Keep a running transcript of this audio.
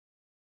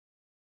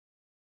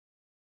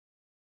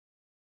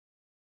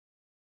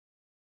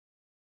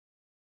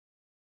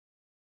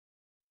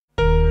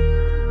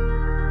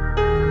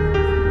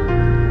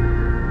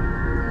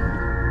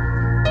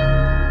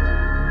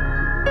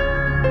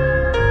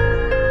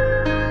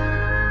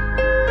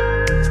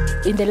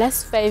In the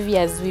last 5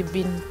 years, we've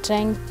been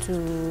trying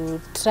to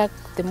track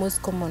the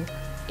most common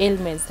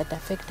ailments that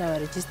affect our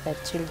registered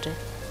children.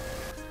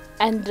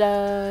 And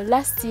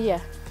last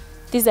year,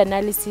 this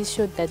analysis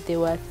showed that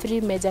there were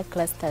 3 major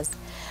clusters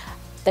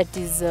that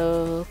is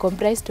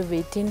comprised of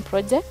 18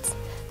 projects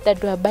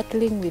that were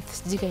battling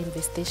with jigger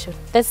infestation.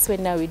 That's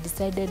when we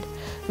decided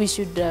we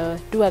should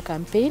do a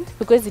campaign,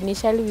 because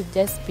initially we've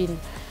just been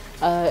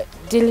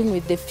dealing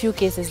with the few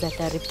cases that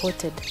are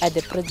reported at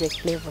the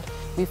project level.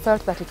 We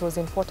felt that it was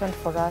important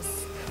for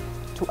us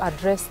to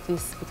address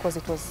this because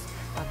it was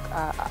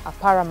a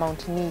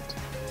paramount need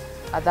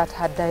that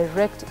had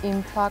direct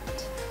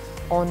impact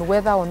on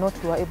whether or not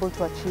we were able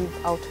to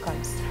achieve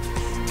outcomes.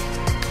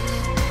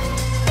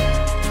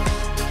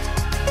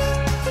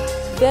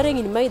 Bearing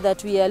in mind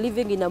that we are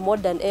living in a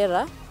modern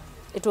era,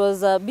 it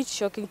was a bit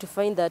shocking to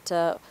find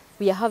that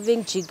we are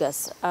having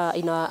jiggers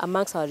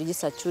amongst our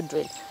registered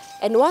children.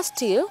 And worse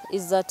still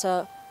is that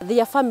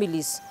their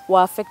families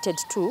were affected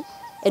too,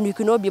 and we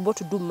could not be able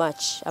to do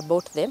much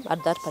about them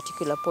at that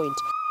particular point.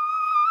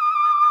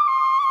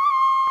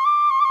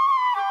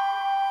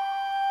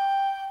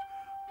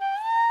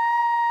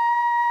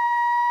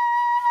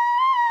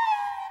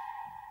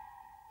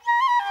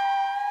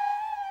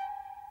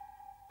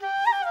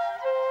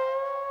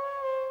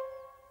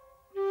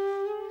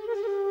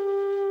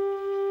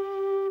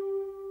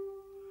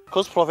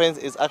 Coast Province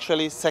is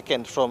actually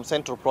second from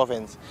Central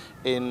Province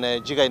in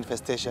jigger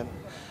infestation.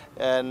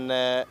 And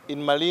in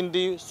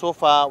Malindi, so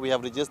far, we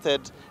have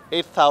registered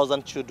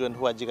 8,000 children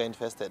who are jigger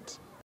infested.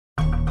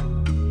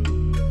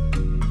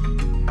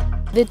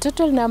 The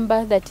total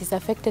number that is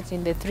affected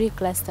in the 3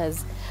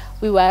 clusters,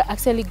 we were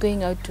actually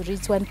going out to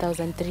reach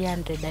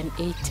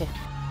 1,380.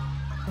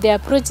 The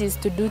approach is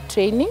to do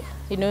training,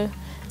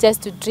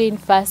 just to train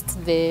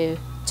first the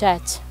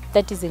church.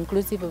 That is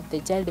inclusive of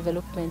the child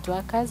development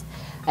workers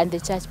and the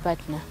church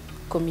partner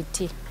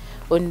committee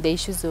on the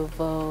issues of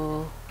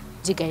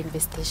jigger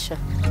infestation.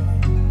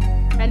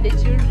 And the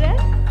children,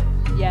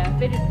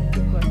 very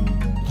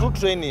critical. Through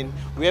training,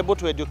 we're able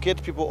to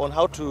educate people on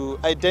how to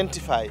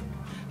identify,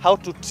 how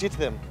to treat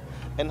them,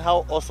 and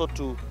how also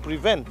to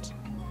prevent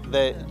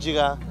the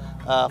jigger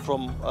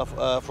from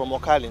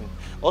occurring.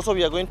 Also,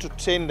 we are going to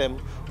train them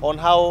on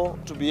how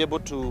to be able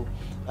to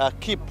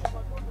keep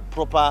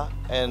proper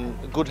and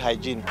good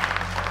hygiene.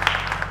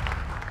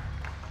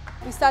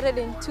 We started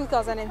in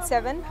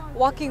 2007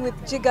 working with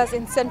jiggers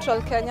in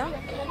central Kenya.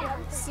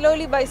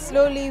 Slowly by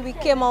slowly we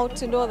came out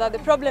to know that the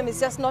problem is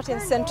just not in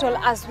central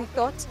as we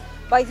thought,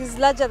 but it is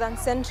larger than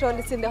central.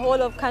 It's in the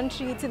whole of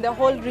country, it's in the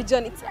whole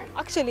region, it's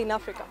actually in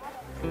Africa.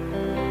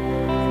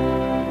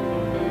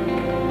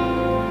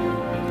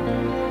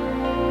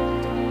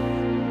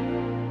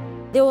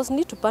 There was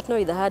need to partner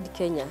with AHAD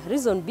Kenya.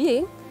 Reason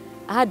being,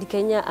 AHAD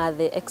Kenya are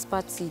the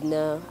experts in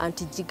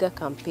anti-jigger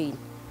campaign,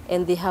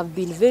 and they have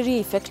been very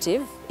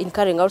effective in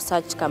carrying out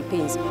such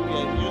campaigns. We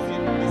are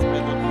using this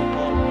method we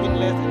call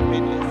winless and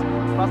painless.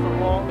 First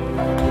of all, on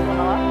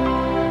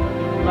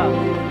our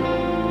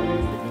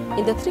gloves.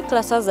 In the 3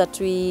 clusters that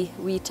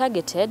we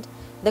targeted,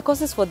 the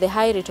causes for the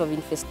high rate of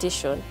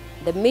infestation,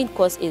 the main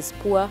cause is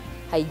poor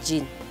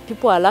hygiene.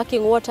 People are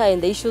lacking water,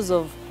 and the issues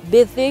of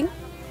bathing,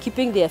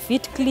 keeping their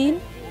feet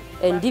clean,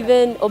 and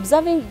even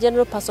observing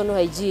general personal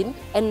hygiene.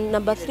 And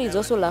number 3 is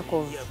also lack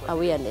of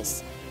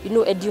awareness,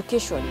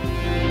 education.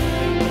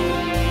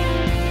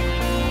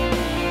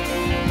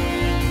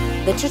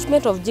 The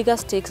treatment of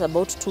jiggers takes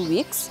about 2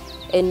 weeks,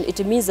 and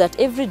it means that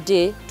every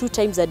day, 2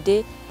 times a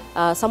day,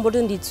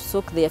 somebody needs to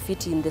soak their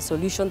feet in the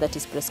solution that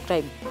is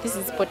prescribed. This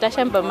is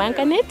potassium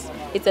permanganate.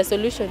 It's a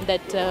solution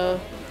that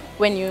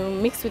when you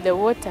mix with the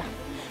water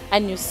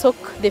and you soak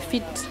the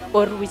feet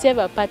or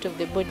whichever part of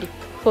the body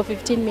for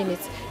 15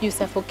 minutes, you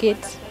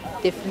suffocate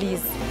the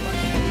fleas.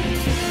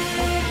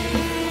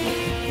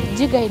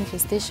 Jigger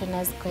infestation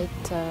has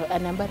quite a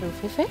number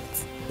of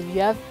effects. If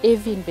you have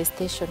AV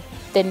infestation,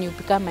 then you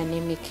become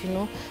anemic,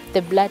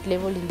 the blood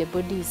level in the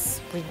body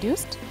is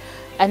reduced.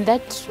 And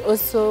that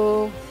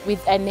also,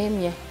 with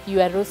anemia,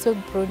 you are also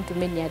prone to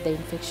many other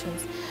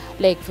infections.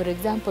 Like, for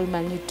example,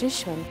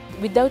 malnutrition.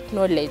 Without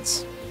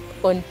knowledge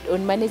on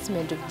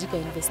management of jigger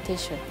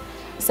infestation,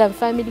 some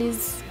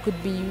families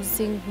could be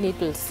using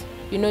needles,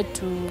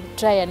 to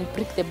try and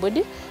prick the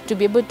body to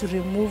be able to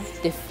remove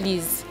the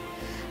fleas.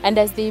 And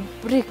as they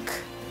prick,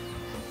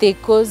 they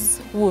cause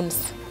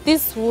wounds.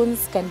 These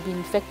wounds can be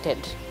infected.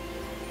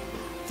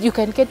 You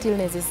can get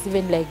illnesses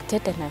even like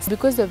tetanus.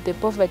 Because of the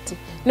poverty,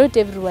 not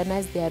everyone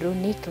has their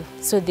own needle,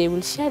 so they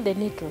will share the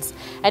needles.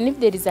 And if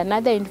there is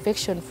another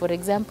infection, for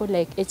example,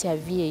 like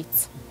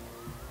HIV/AIDS,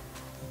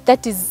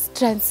 that is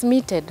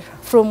transmitted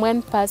from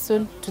one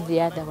person to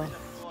the other one.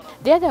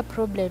 The other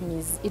problem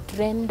is it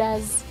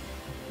renders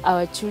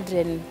our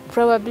children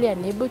probably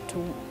unable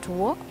to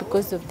walk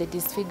because of the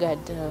disfigured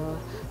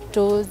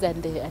toes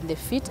and the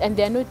feet, and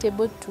they are not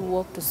able to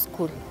walk to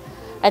school.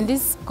 And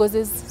this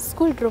causes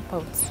school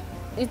dropouts.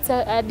 It's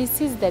a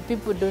disease that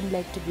people don't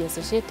like to be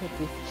associated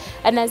with.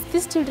 And as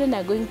these children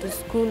are going to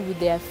school with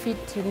their feet,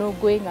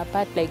 going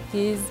apart like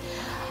this,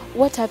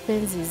 what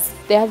happens is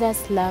the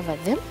others laugh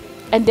at them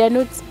and they are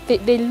not,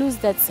 they lose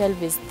that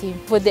self-esteem.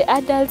 For the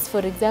adults, for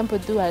example,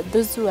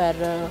 those who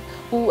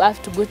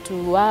have to go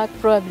to work,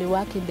 probably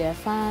work in their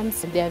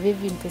farms, they have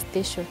heavy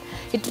infestation.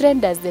 It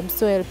renders them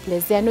so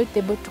helpless. They are not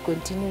able to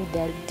continue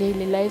their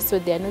daily life, so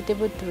they are not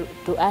able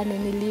to earn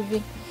any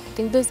living. I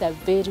think those are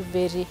very,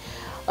 very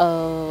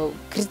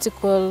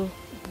critical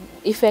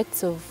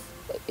effects of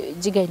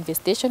jigger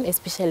infestation,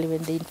 especially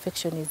when the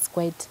infection is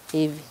quite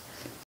heavy.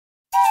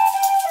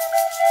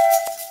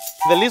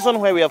 The reason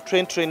why we have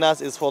trained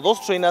trainers is for those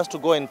trainers to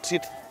go and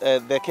treat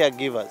the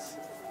caregivers.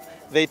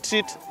 They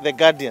treat the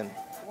guardian,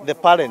 the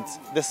parents,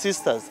 the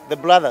sisters, the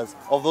brothers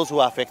of those who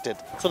are affected,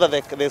 so that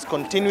there's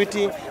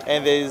continuity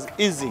and there is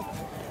easy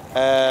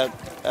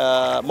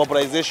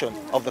mobilization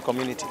of the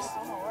communities.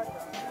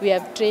 We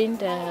have trained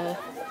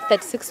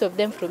 36 of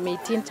them from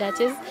 18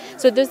 churches,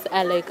 so those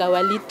are like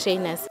our lead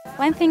trainers.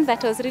 One thing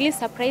that was really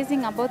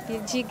surprising about the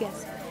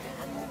jiggers,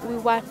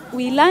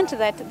 we learned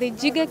that the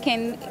jigger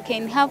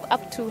can have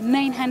up to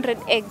 900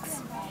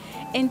 eggs.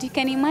 And you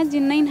can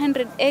imagine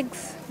 900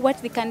 eggs, what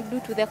they can do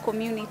to the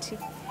community.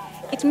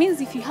 It means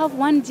if you have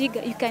one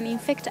jigger, you can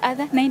infect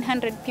other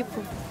 900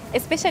 people.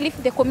 Especially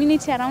if the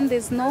community around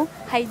there's no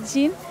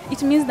hygiene,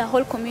 it means the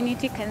whole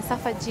community can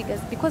suffer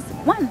jiggers because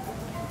one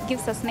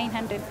gives us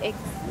 900 eggs.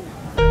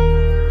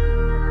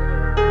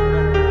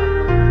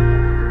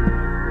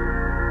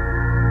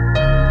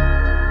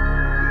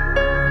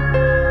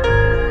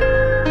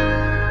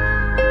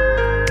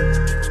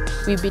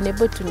 We've been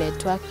able to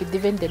network with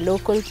even the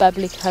local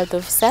public health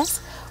officers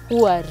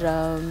who are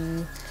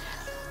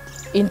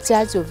in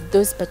charge of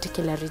those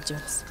particular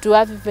regions, to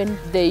have even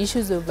the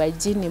issues of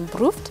hygiene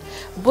improved,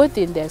 both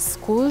in their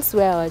schools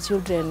where our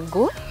children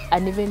go,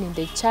 and even in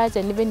the church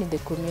and even in the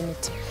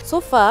community.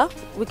 So far,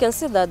 we can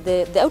see that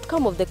the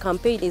outcome of the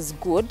campaign is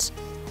good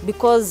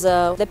because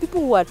the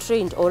people who are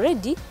trained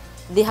already,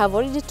 they have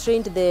already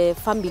trained the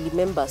family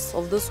members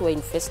of those who are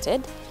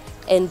infested,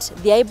 and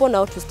they are able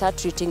now to start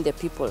treating the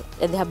people,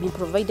 and they have been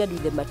provided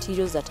with the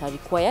materials that are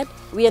required.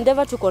 We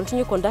endeavor to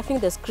continue conducting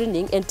the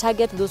screening and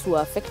target those who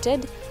are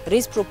affected,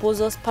 raise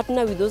proposals,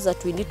 partner with those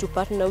that we need to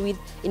partner with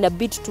in a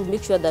bid to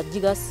make sure that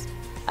jiggers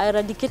are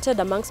eradicated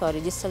amongst our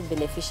registered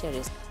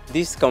beneficiaries.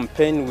 This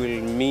campaign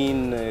will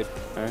mean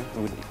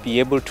we'll be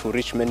able to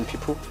reach many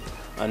people,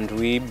 and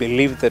we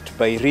believe that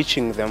by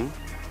reaching them,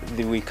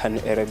 we can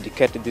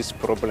eradicate this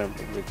problem,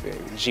 with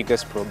the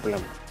jiggers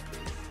problem.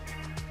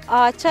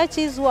 Our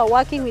churches who are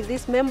working with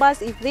these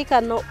members, if they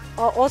can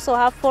also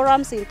have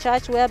forums in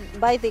church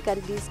whereby they can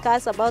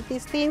discuss about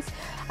these things,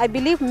 I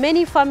believe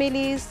many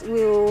families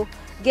will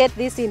get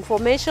this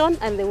information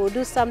and they will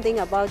do something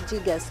about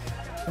jiggers.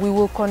 We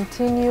will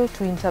continue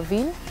to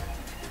intervene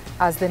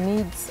as the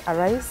needs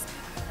arise,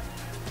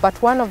 but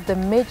one of the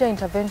major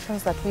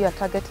interventions that we are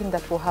targeting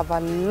that will have a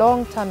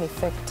long-term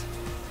effect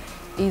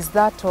is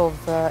that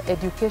of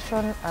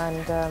education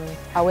and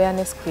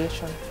awareness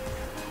creation,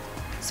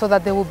 so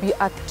that there will be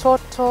a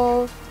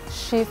total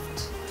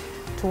shift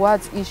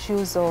towards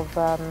issues of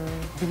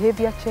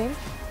behavior change,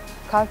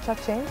 culture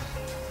change,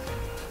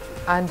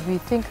 and we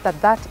think that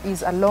that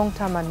is a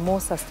long-term and more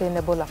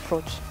sustainable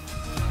approach.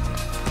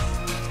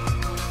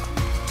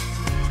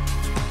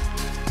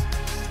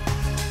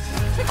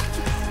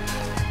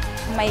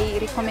 My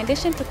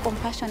recommendation to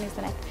Compassion is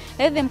that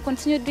let them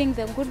continue doing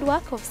the good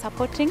work of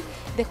supporting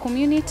the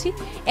community,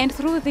 and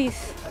through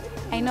this,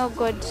 I know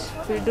God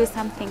will do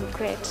something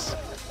great.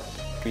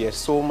 We are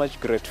so much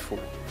grateful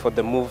for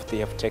the move they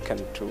have taken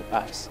to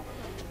us,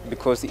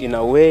 because in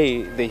a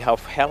way they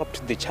have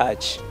helped the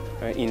church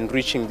in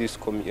reaching this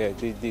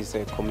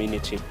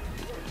community.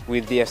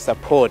 With their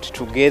support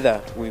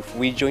together, if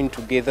we join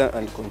together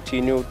and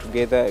continue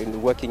together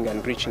in working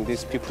and reaching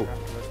these people,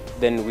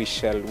 then we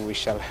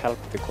shall help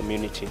the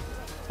community.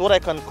 What I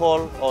can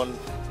call on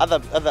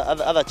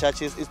other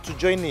churches is to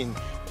join in,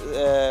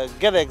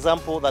 get the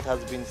example that has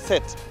been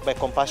set by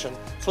Compassion,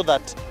 so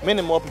that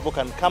many more people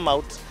can come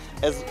out.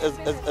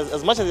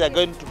 As much as they are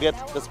going to get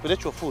the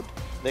spiritual food,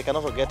 they can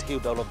also get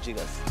healed out of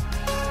jiggers.